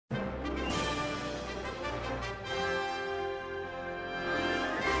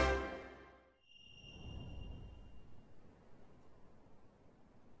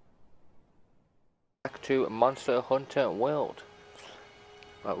back to Monster Hunter World.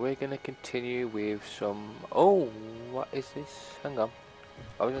 Right, we're going to continue with some... Oh, what is this? Hang on.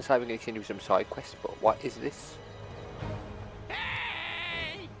 I was going to say we're going to continue with some side quests, but what is this?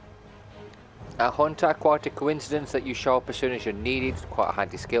 Hey! A hunter, quite a coincidence that you show up as soon as you're needed. Quite a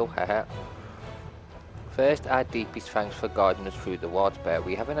handy skill, haha. First, our deepest thanks for guiding us through the wilds, bear.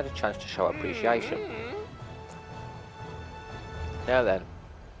 We haven't had a chance to show appreciation. Now then.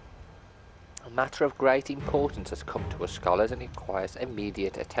 A matter of great importance has come to us scholars and requires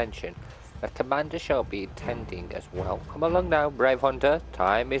immediate attention. A commander shall be attending as well. Come along now, brave hunter.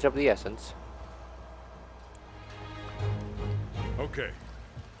 Time is of the essence. Okay.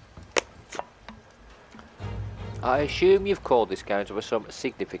 I assume you've called this counter with some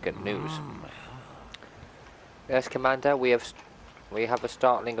significant news. Yes, Commander, we have a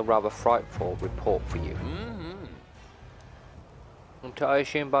startling and rather frightful report for you. And I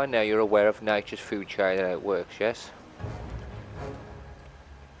assume by now you're aware of nature's food chain and how it works, yes?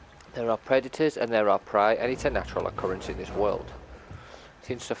 There are predators and there are prey, and it's a natural occurrence in this world.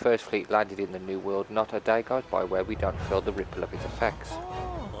 Since the first fleet landed in the New World, not a day goes by where we don't feel the ripple of its effects.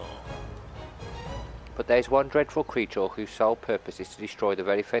 But there's one dreadful creature whose sole purpose is to destroy the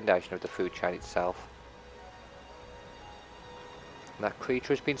very foundation of the food chain itself. That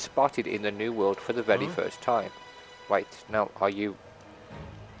creature has been spotted in the New World for the very first time. Wait, now, are you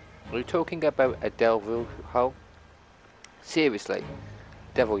talking about a Deviljho? Seriously,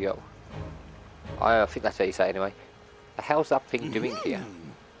 Deviljho. I think that's how you say it anyway. The hell's that thing doing here?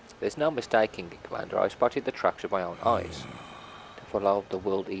 There's no mistaking it, Commander. I spotted the tracks with my own eyes. Deviljho, the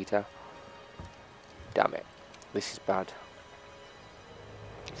World Eater. Damn it, this is bad.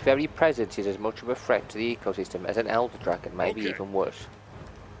 Its very presence is as much of a threat to the ecosystem as an elder dragon, maybe even worse.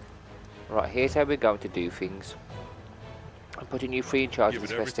 Right, here's how we're going to do things. I'm putting you free in charge of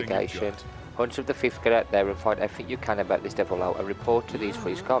this investigation. Hunters of the 5th, get out there and find everything you can about this Deviljho and report to these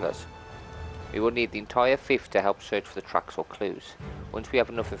 3 scholars. We will need the entire 5th to help search for the tracks or clues. Once we have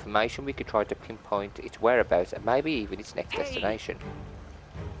enough information, we can try to pinpoint its whereabouts and maybe even its next destination.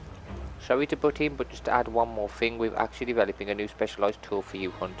 Sorry to butt in, but just to add one more thing, we're actually developing a new specialised tool for you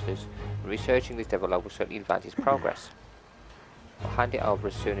hunters. Researching this Deviljho will certainly advance its progress. I'll hand it over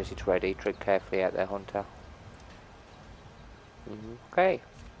as soon as it's ready. Tread carefully out there, hunter. Okay.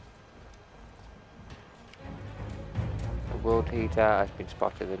 The World Eater has been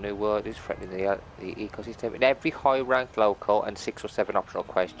spotted in the New World. Is threatening the ecosystem. In every high-ranked local and 6 or 7 optional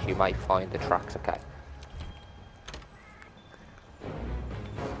quests, you may find the tracks. Okay.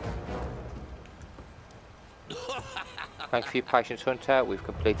 Thanks for your patience, Hunter. We've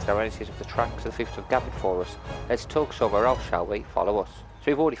completed our analysis of the tracks the 5th have gathered for us. Let's talk somewhere else, shall we? Follow us. So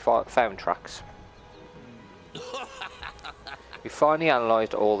we've already found tracks. We finally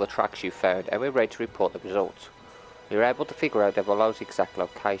analysed all the tracks you found and we're ready to report the results. We were able to figure out Deviljho's exact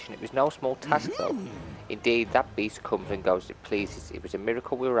location. It was no small task though. Indeed, that beast comes and goes as it pleases. It was a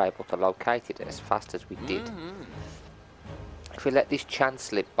miracle we were able to locate it as fast as we did. If we let this chance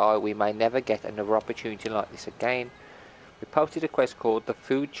slip by, we may never get another opportunity like this again. We posted a quest called the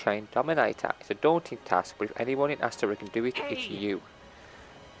Food Chain Dominator. It's a daunting task, but if anyone in Asteria can do it, it's you.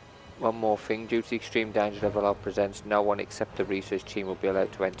 One more thing, due to the extreme danger Deviljho presents, no one except the research team will be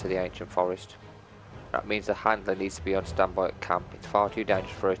allowed to enter the ancient forest. That means the handler needs to be on standby at camp. It's far too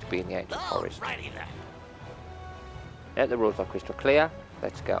dangerous for us to be in the ancient forest. Now the rules are crystal clear,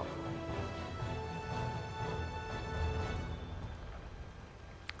 let's go.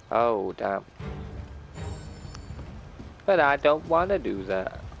 Oh damn. But I don't want to do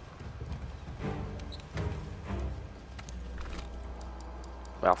that.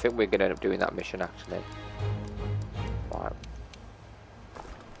 Well, I think we're going to end up doing that mission actually. Right.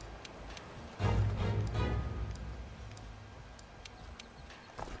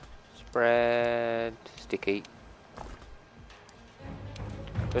 Spread. Sticky.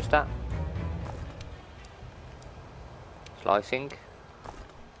 Just that. Slicing.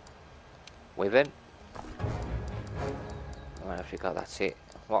 Within. What have we got? That's it.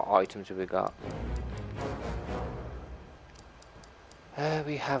 What items have we got?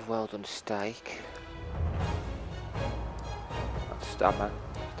 We have well done steak.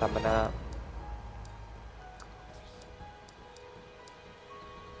 Stamina.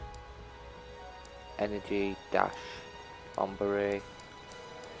 Energy, dash, bombery.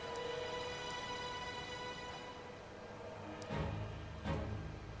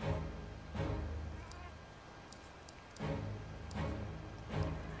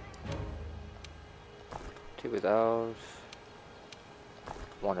 Two of those.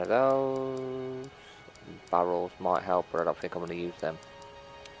 One of those. Barrels might help, but I don't think I'm going to use them.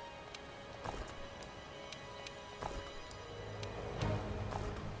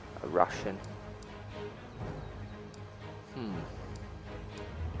 ration.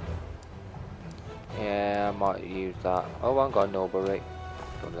 Yeah, I might use that. Oh, I haven't got a Norbury.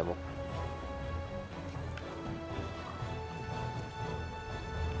 Don't level.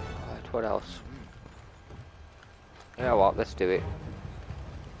 Right, what else? You know what, let's do it.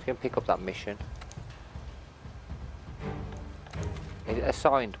 Let's go and pick up that mission. Is it a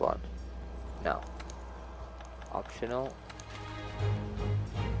signed one? No. Optional.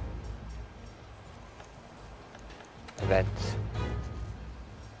 Events.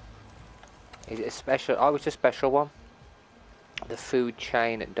 Is it a special? Oh, it's a special one. The Food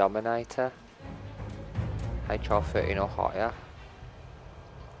Chain Dominator. HR 13 or higher.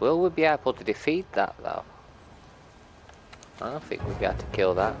 Will we be able to defeat that though? I don't think we'll be able to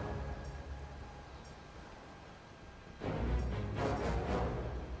kill that.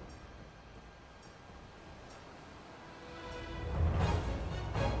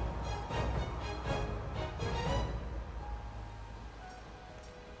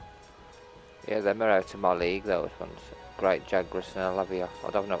 Yeah, them are out of my league, those ones. Great Jagras and Alavios.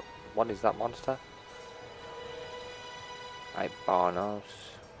 I don't know. What is that monster? 8 Barnos.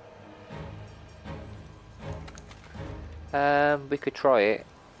 We could try it.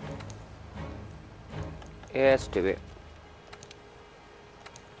 Yeah, let's do it.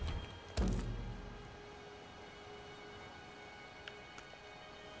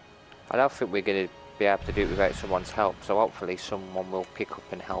 I don't think we're going to be able to do it without someone's help, so hopefully someone will pick up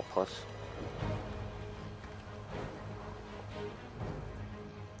and help us.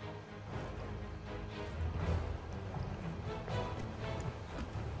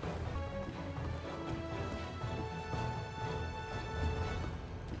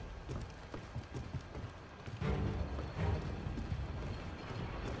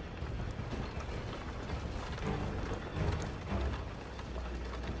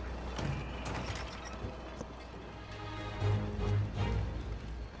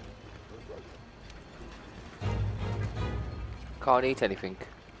 Can't eat anything.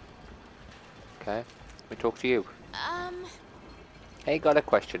 Okay, we talk to you. Hey, got a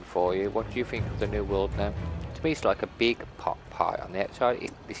question for you. What do you think of the new world now? To me, it's like a big pot pie. On the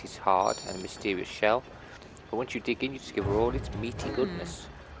outside, this is hard and a mysterious shell. But once you dig in, you discover all its meaty goodness.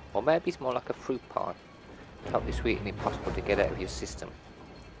 Or maybe it's more like a fruit pie. Totally sweet and impossible to get out of your system.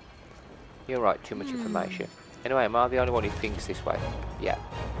 You're right, too much information. Anyway, am I the only one who thinks this way? Yeah.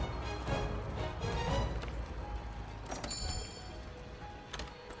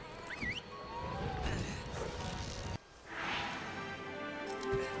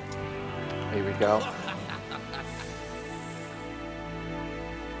 Here we go.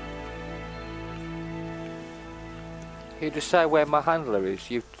 You just say where my handler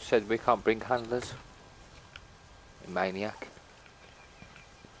is. You said we can't bring handlers. You maniac.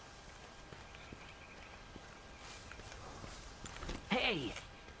 Hey.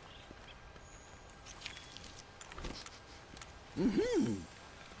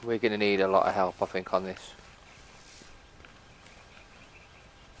 We're gonna need a lot of help, I think, on this.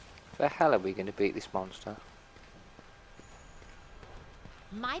 The hell are we gonna beat this monster?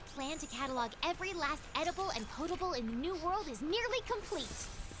 My plan to catalog every last edible and potable in the New World is nearly complete.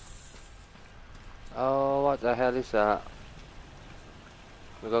 Oh, what the hell is that?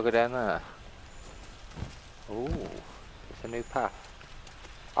 We gotta go down there. Ooh, it's a new path.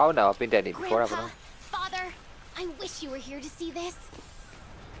 Oh no, I've been down here before, Grandpa, haven't Father, I wish you were here to see this.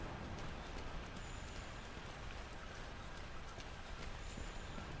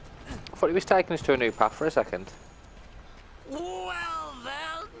 I thought he was taking us to a new path for a second. Well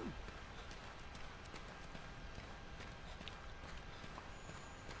then.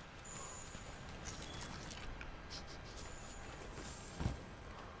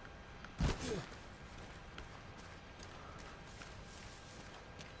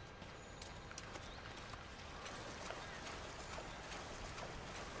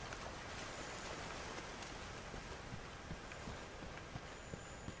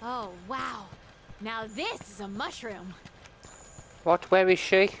 Oh, wow. Now this is a mushroom. What? Where is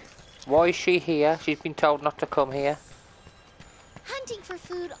she? Why is she here? She's been told not to come here. Hunting for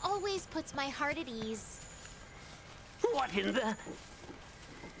food always puts my heart at ease. What in the...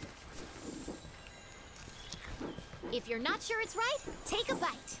 If you're not sure it's right, take a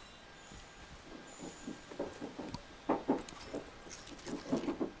bite.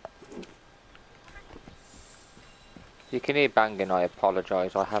 You can hear banging, I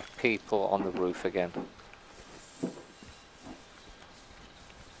apologise. I have people on the roof again.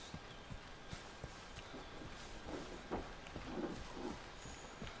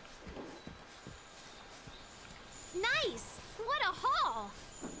 Nice! What a haul!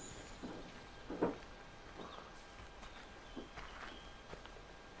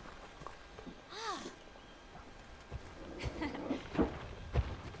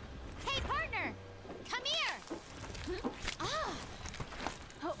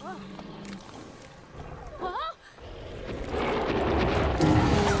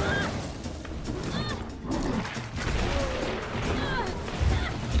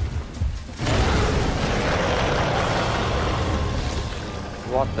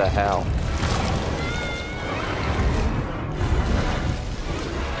 What the hell?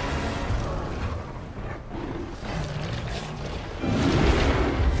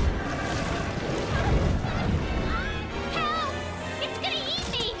 Help! It's gonna eat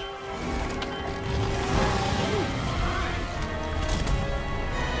me!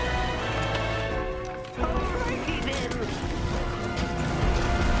 Alrighty then.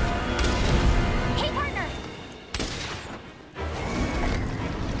 Hey, partner!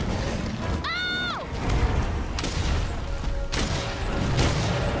 Oh!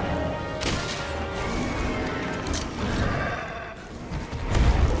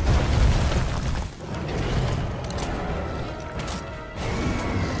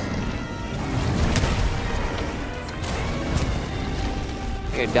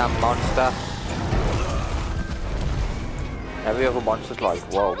 You damn monster. Every other monster's like, This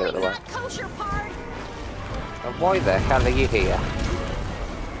is whoa, totally get out of the way. not kosher, Pard! And why the hell are you here?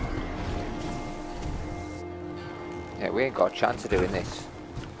 Yeah, we ain't got a chance of doing this.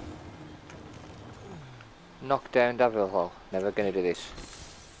 Knock down Deviljho. Never gonna do this.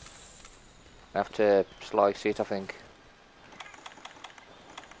 Have to slice it, I think.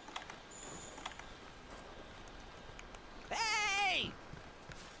 Hey!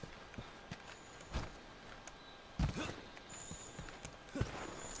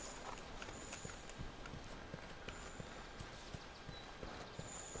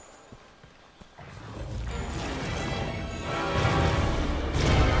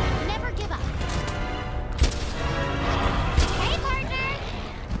 Never give up. Hey, partner!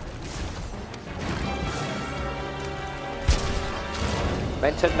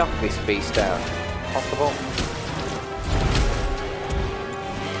 Meant to knock this beast down. Possible?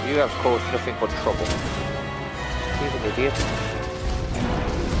 You have caused nothing but trouble. He's an idiot.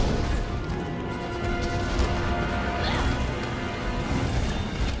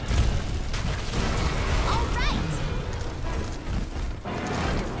 All right!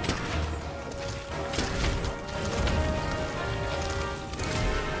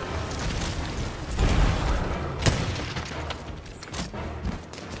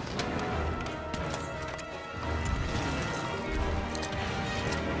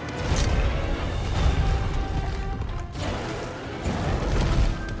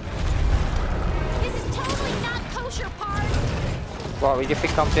 This is totally not kosher, Pard! What do you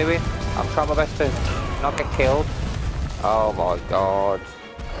think I'm doing? I'm trying my best to not get killed. Oh my god.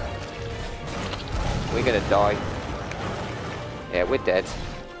 We're gonna die. Yeah, we're dead.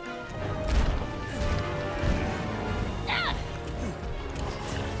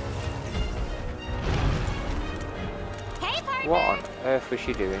 Hey, partner! What on earth was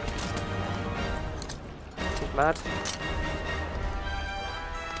she doing? She's mad.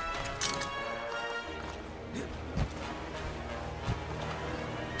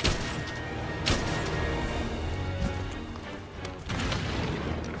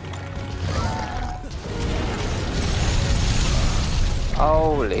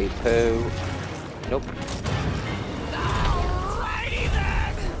 Holy poo. Nope. Alrighty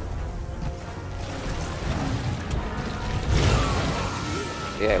then.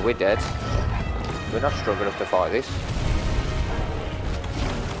 Yeah, we're dead. We're not strong enough to fight this.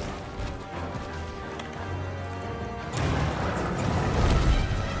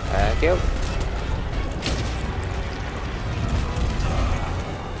 Thank you.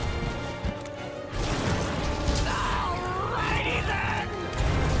 Alrighty then.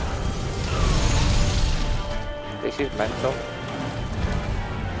 This is mental.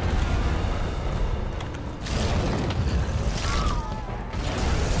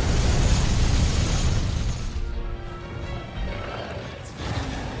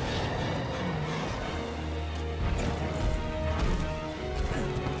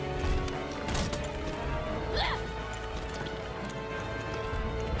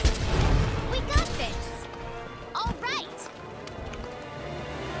 We got this! All right!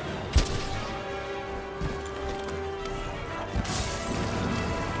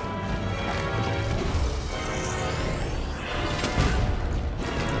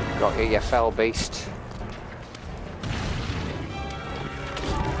 Got you fell beast.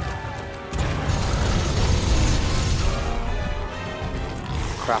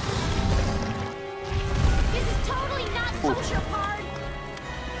 Crap. This is totally not kosher, Pard!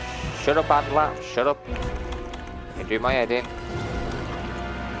 Shut up, Adler. Shut up. You do my head in.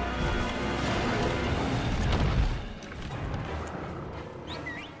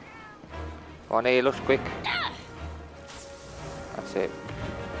 On here, looks quick. That's it.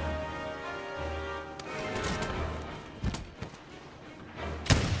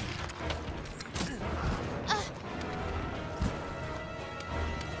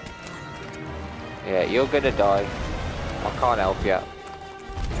 Yeah, you're gonna die. I can't help you.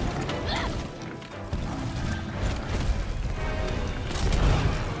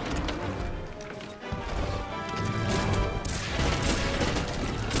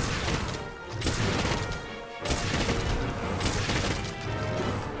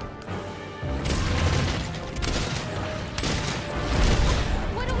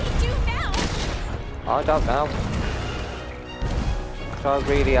 What do we do now? I don't know. I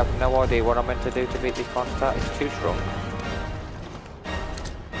really have no idea what I'm meant to do to beat this monster. It's too strong.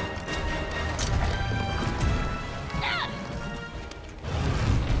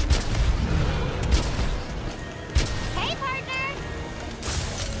 Hey, partner!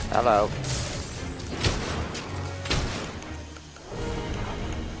 Hello.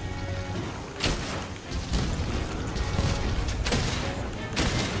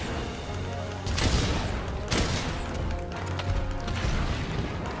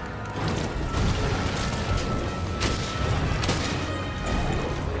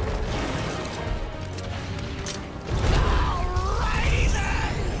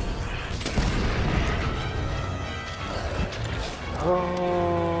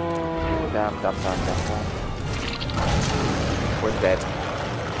 Oh, damn. We're dead.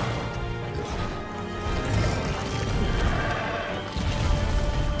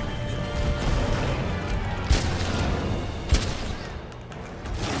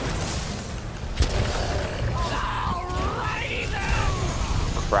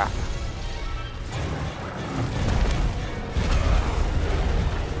 Crap.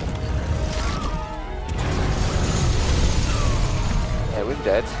 Yeah, we're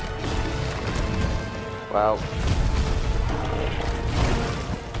dead. Well.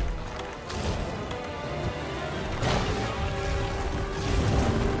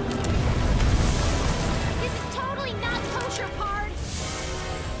 This is totally not kosher, Pard!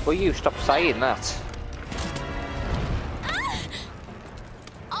 Will you stop saying that?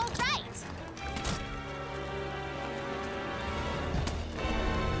 All right!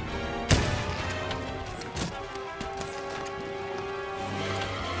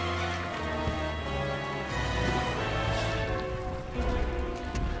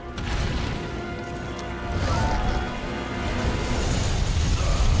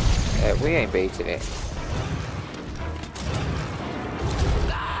 We ain't beating it.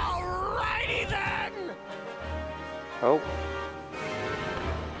 Alrighty then! Oh,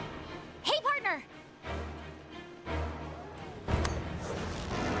 Hey, partner!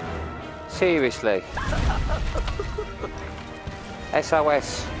 seriously.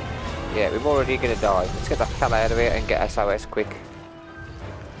 SOS. Yeah, we're already gonna die. Let's get the hell out of here and get SOS quick.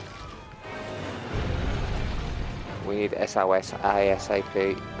 We need SOS ASAP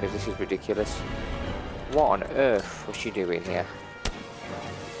because this is ridiculous. What on earth was she doing here?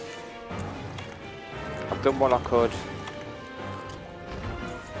 I've done what I could.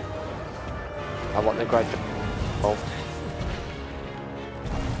 I want the great. Oh.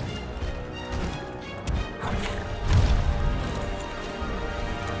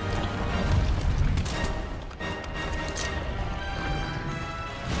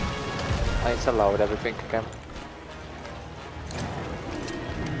 I need to load everything again.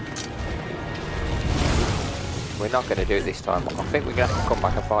 We're not going to do it this time. I think we're going to have to come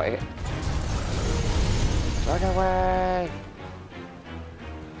back and fight it. Run away!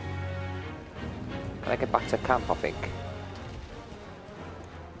 Can I get back to camp, I think?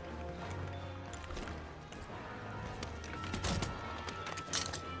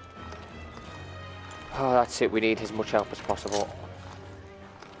 Oh, that's it. We need as much help as possible.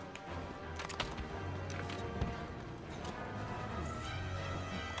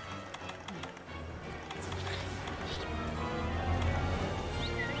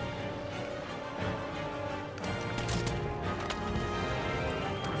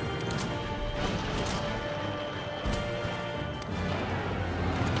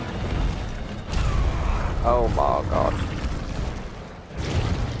 Oh my god.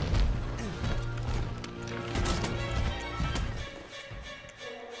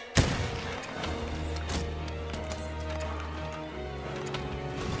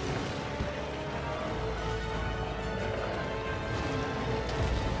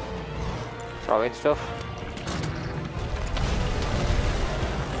 Throwing stuff.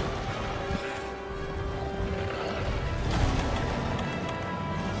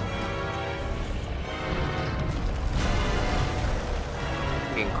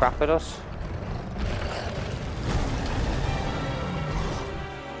 Crap at us.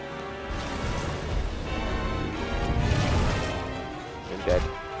 I'm dead.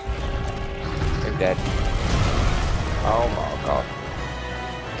 I'm dead. Oh my god.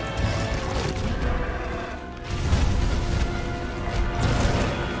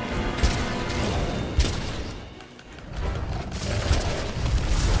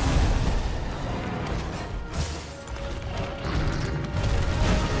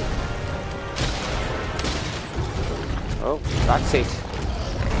 Oh, that's it.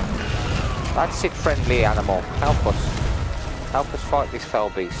 That's it, friendly animal. Help us. Help us fight this fell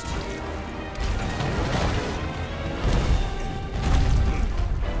beast.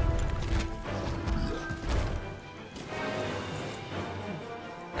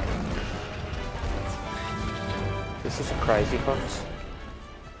 This is a crazy hunt.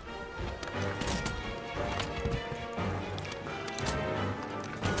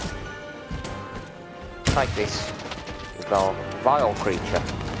 Take this, you vile creature.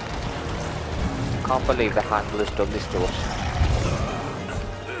 Can't believe the handler's done this to us.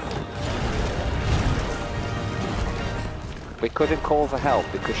 We couldn't call for help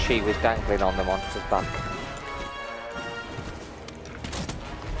because she was dangling on the monster's back.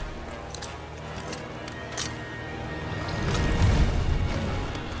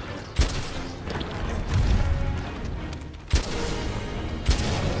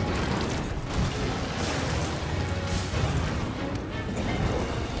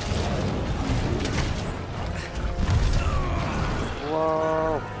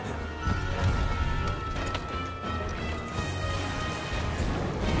 Whoa!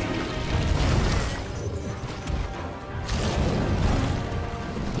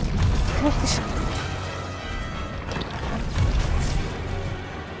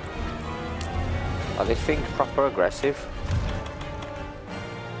 Oh, this thing's proper aggressive.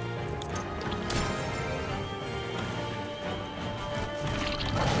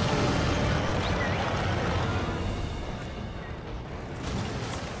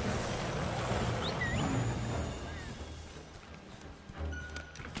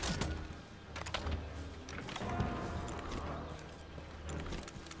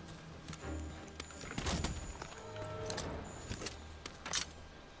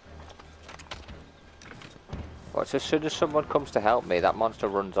 Well, so as soon as someone comes to help me, that monster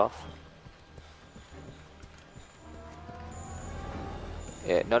runs off.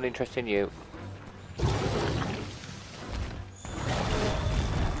 Yeah, not interested in you.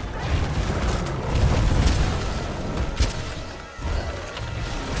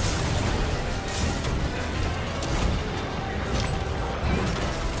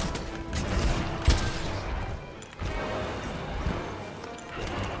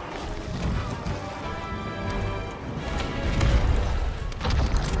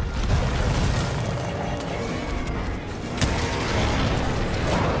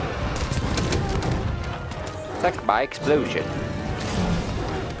 Attacked by explosion.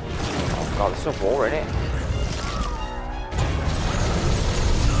 Oh god, there's a war in it.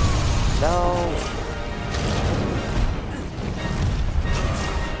 No.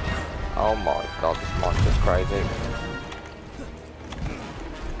 Oh my god, this monster's crazy.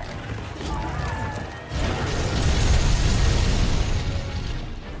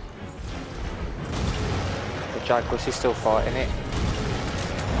 The Jaguars is still fighting it.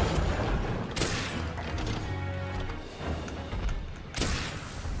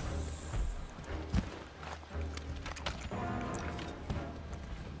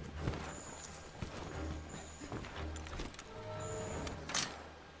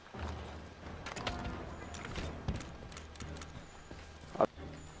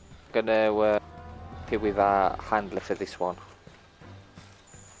 Gonna get with our handler for this one.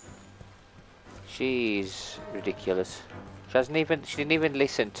 She's ridiculous. She didn't even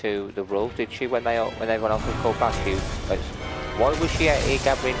listen to the rules, did she? When everyone else was called back, why was she out here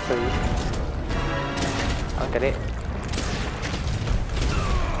gathering food? I don't get it.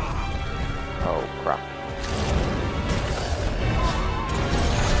 Oh crap.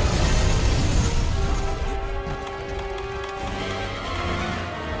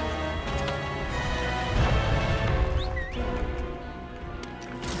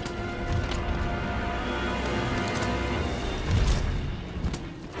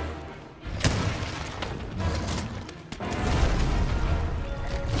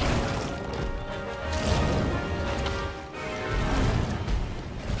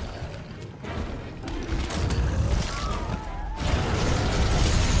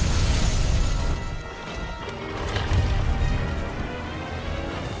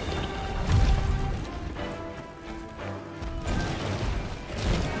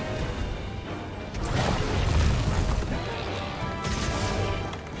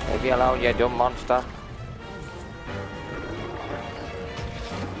 Leave me alone, you dumb monster.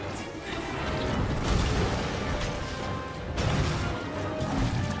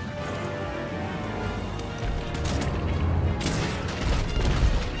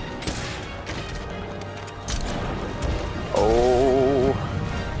 Oh.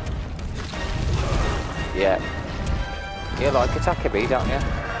 Yeah. You like attacking me, don't you?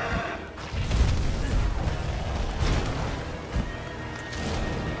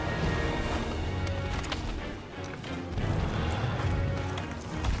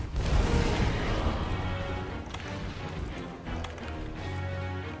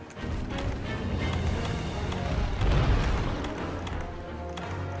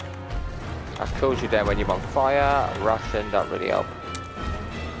 cools you down when you're on fire. Ration, don't really help.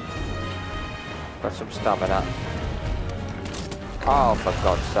 Got some stamina. Oh, for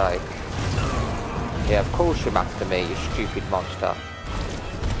God's sake. Yeah, of course you're after me, you stupid monster.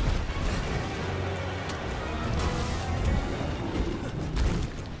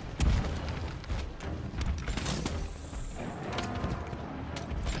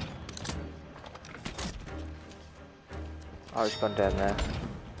 Oh, he's gone down there.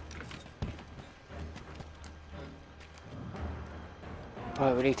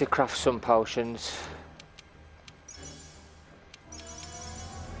 Right, we need to craft some potions.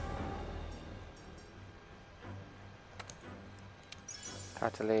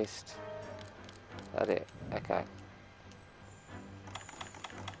 Catalyst. That it. Okay.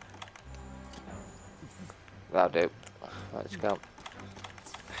 That'll do. Let's go.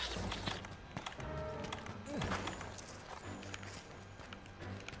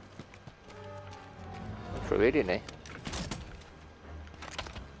 Went through it, didn't he?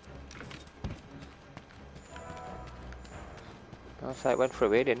 I'll say it went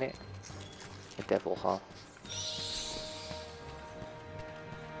through it, didn't it? The Deviljho.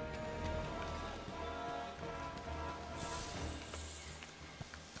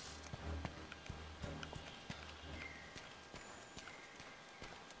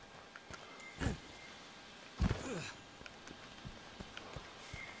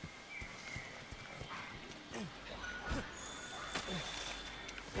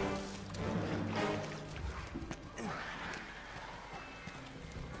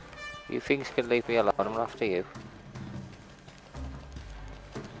 You things can leave me alone, I'm after you.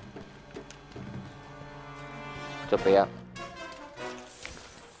 It's up here.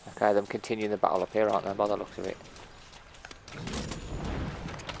 Okay, them continuing the battle up here, aren't they, by the looks of it?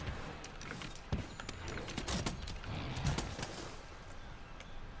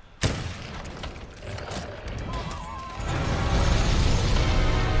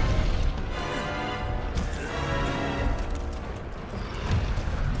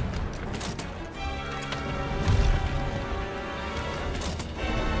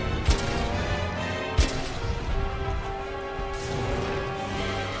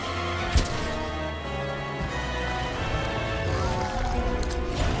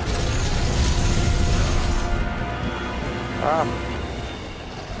 Ah.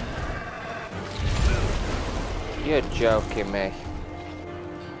 You're joking me.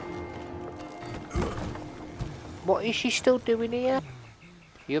 What is she still doing here?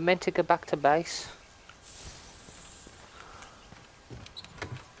 You're meant to go back to base.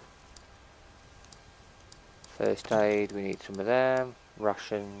 First aid, we need some of them.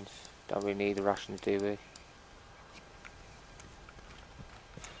 Rations, don't really need the rations, do we?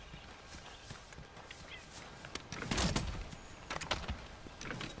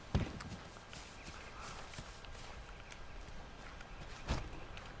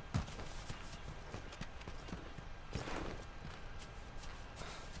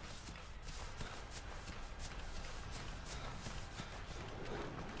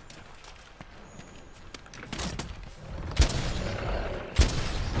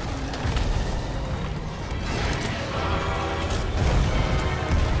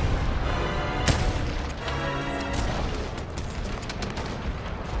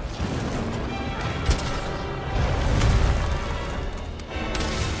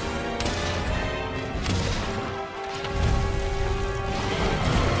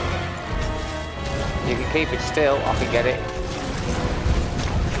 You can keep it still, I can get it.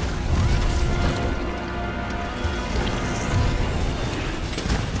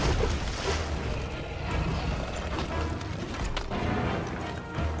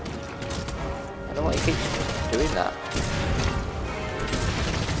 I don't know why he keeps doing that.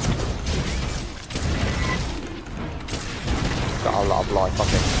 Got a lot of life on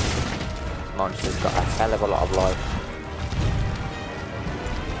this monster's got a hell of a lot of life.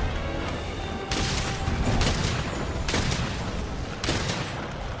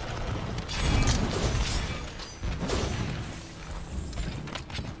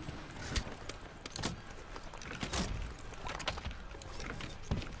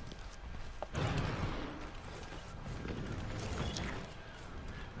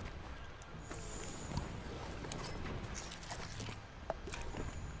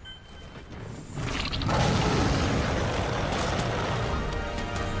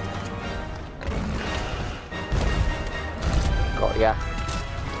 Got ya.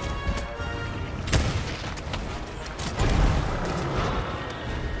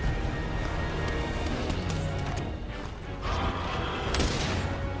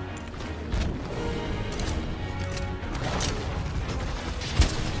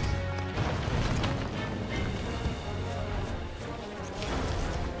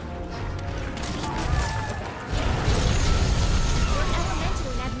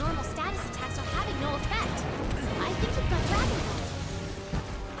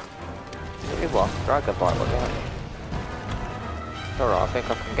 With what? Dragon Bite, wasn't it? Alright, I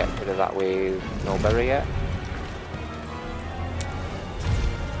think I can get rid of that with no berry yet.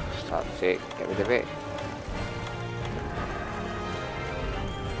 That's it, get rid of it.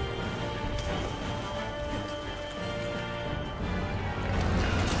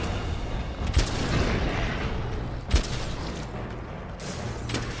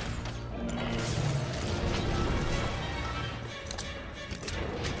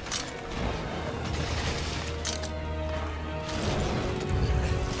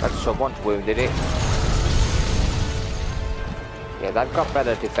 And someone's wounded it. Yeah, they've got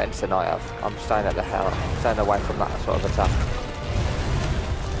better defense than I have. I'm staying at the hell, staying away from that sort of attack.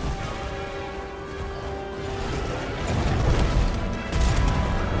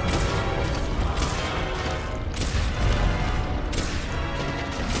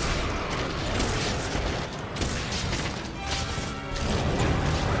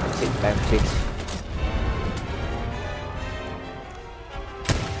 It's mounted.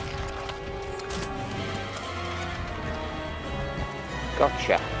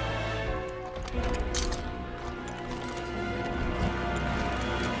 Gotcha.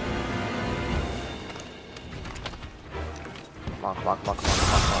 Come on, come on, come on, come on,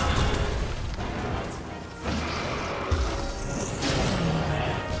 come on, come on.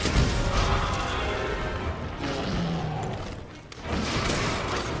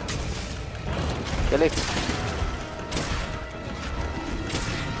 Kill it.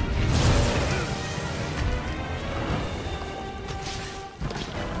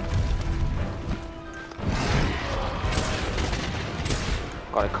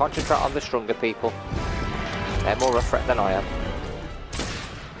 Gotta concentrate on the stronger people. They're more a threat than I am.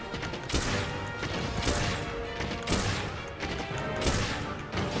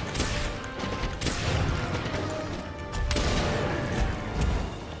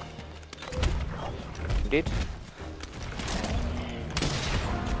 Did.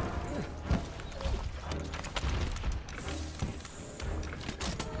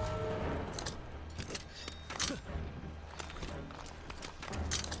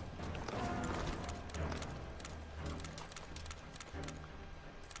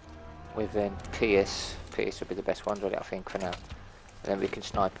 With Pierce would be the best one, really, I think, for now. And then we can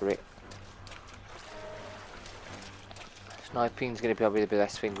sniper it. Sniping's going to be probably the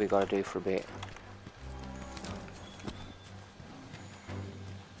best thing we've got to do for a bit.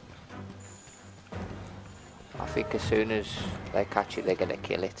 I think as soon as they catch it, they're going to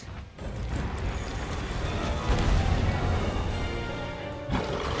kill it.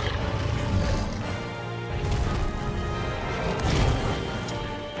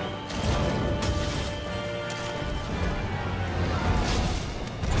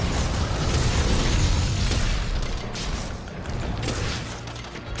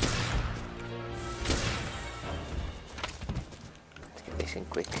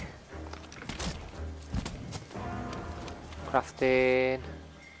 Quick. Crafting.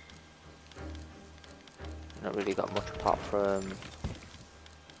 Not really got much apart from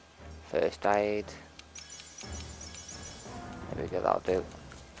first aid. There we go, that'll do.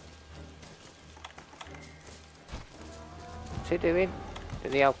 What's he doing?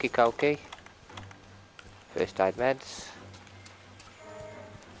 Doing the okie dokie. First aid meds.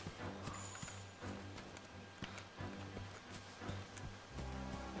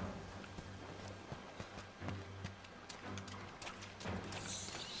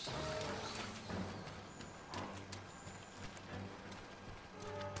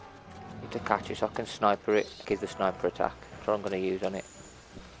 To catch it so I can sniper it, give the sniper attack. That's what I'm going to use on it.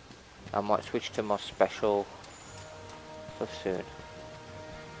 I might switch to my special stuff soon.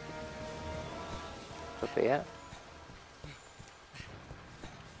 It's up here.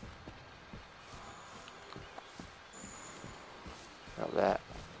 Up there.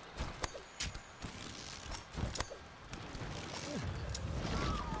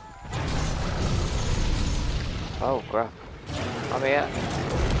 Oh crap. I'm here.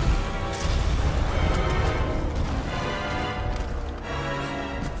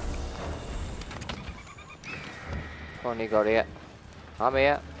 Only got it. I'm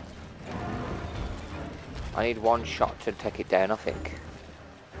here. I need one shot to take it down, I think.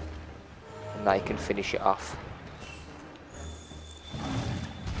 And they can finish it off.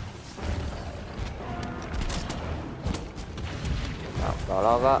 Oh, not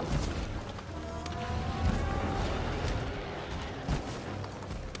all that.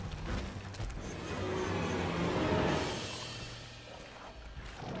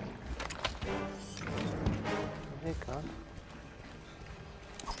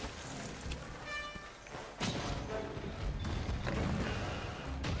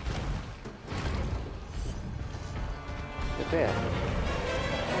 clear.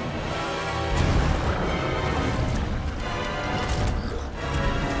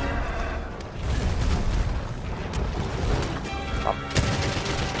 Up.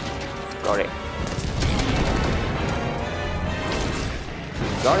 Got it.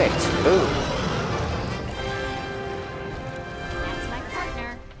 Got it. Boom. That's my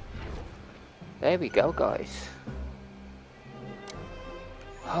partner. There we go, guys.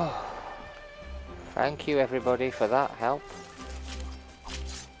 Thank you everybody for that help.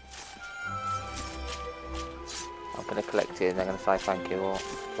 I'm going to collect it and I'm going to say thank you all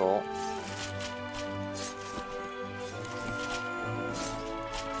for.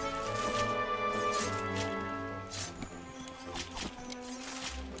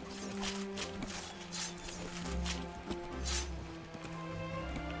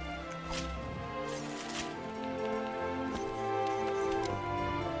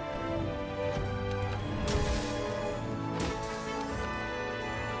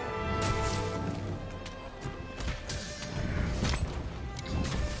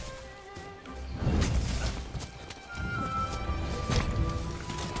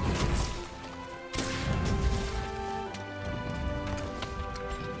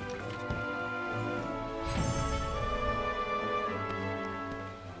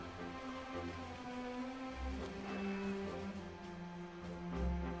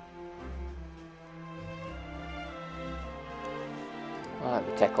 Right,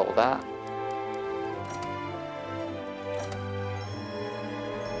 we take all that.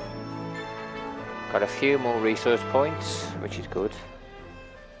 Got a few more resource points, which is good.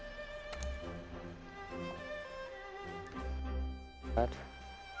 Bad.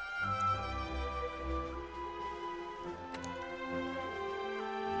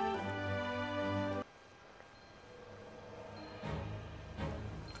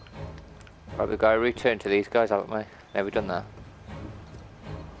 Right, we've got to return to these guys, haven't we? Now we've done that.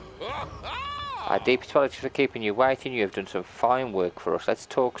 Our deepest apologies for keeping you waiting. You have done some fine work for us. Let's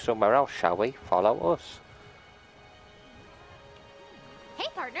talk somewhere else, shall we? Follow us. Hey,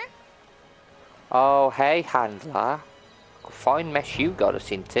 partner. Oh, hey, handler. Fine mess you got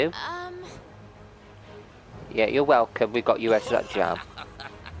us into. Yeah, you're welcome. We got you out of that jam.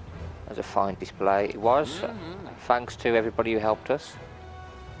 That was a fine display. It was. Thanks to everybody who helped us.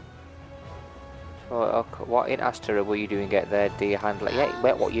 So, what in Astera were you doing out there, dear handler?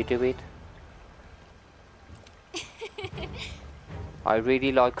 Yeah, what you doing? I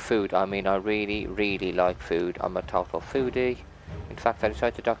really like food. I mean, I really like food. I'm a total foodie. In fact, I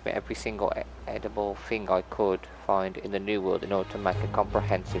decided to document every single edible thing I could find in the New World in order to make a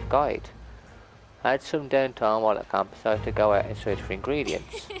comprehensive guide. I had some downtime while at camp, so to go out and search for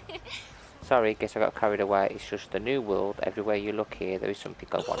ingredients. Sorry, guess I got carried away. It's just the New World. Everywhere you look here, there is something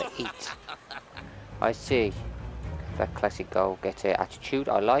I want to eat. I see. That classic goal-getter attitude.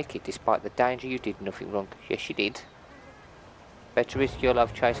 I like it. Despite the danger, you did nothing wrong. Yes, you did. Better risk your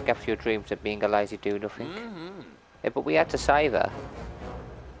life chasing after your dreams than being a lazy do-nothing. Yeah, but we had to save her.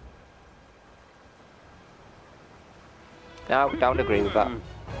 No, don't agree with that.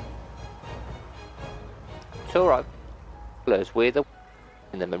 It's alright. We're the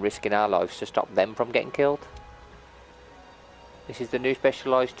in them and risking our lives to stop them from getting killed. This is the new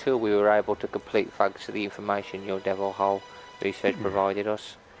specialised tool we were able to complete thanks to the information your Deviljho research provided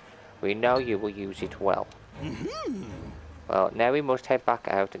us. We know you will use it well. Well, now we must head back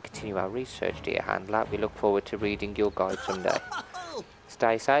out and continue our research, dear handler. We look forward to reading your guide someday.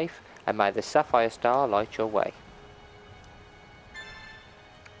 Stay safe, and may the Sapphire Star light your way.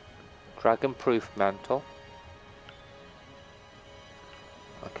 Dragon-proof mantle.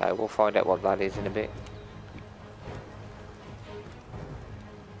 Okay, we'll find out what that is in a bit.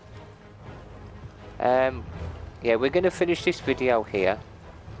 Yeah, we're going to finish this video here.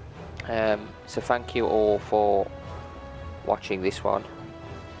 So thank you all for watching this one.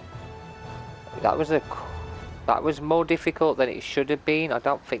 That was more difficult than it should have been. I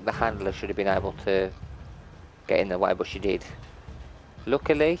don't think the handler should have been able to get in the way, but she did.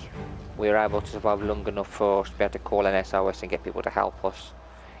 Luckily, we were able to survive long enough for us to be able to call an SOS and get people to help us.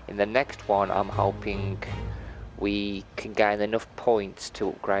 In the next one, I'm hoping we can gain enough points to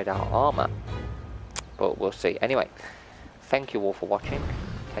upgrade our armor, but we'll see. Anyway, thank you all for watching.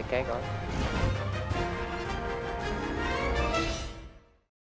 Take care, guys.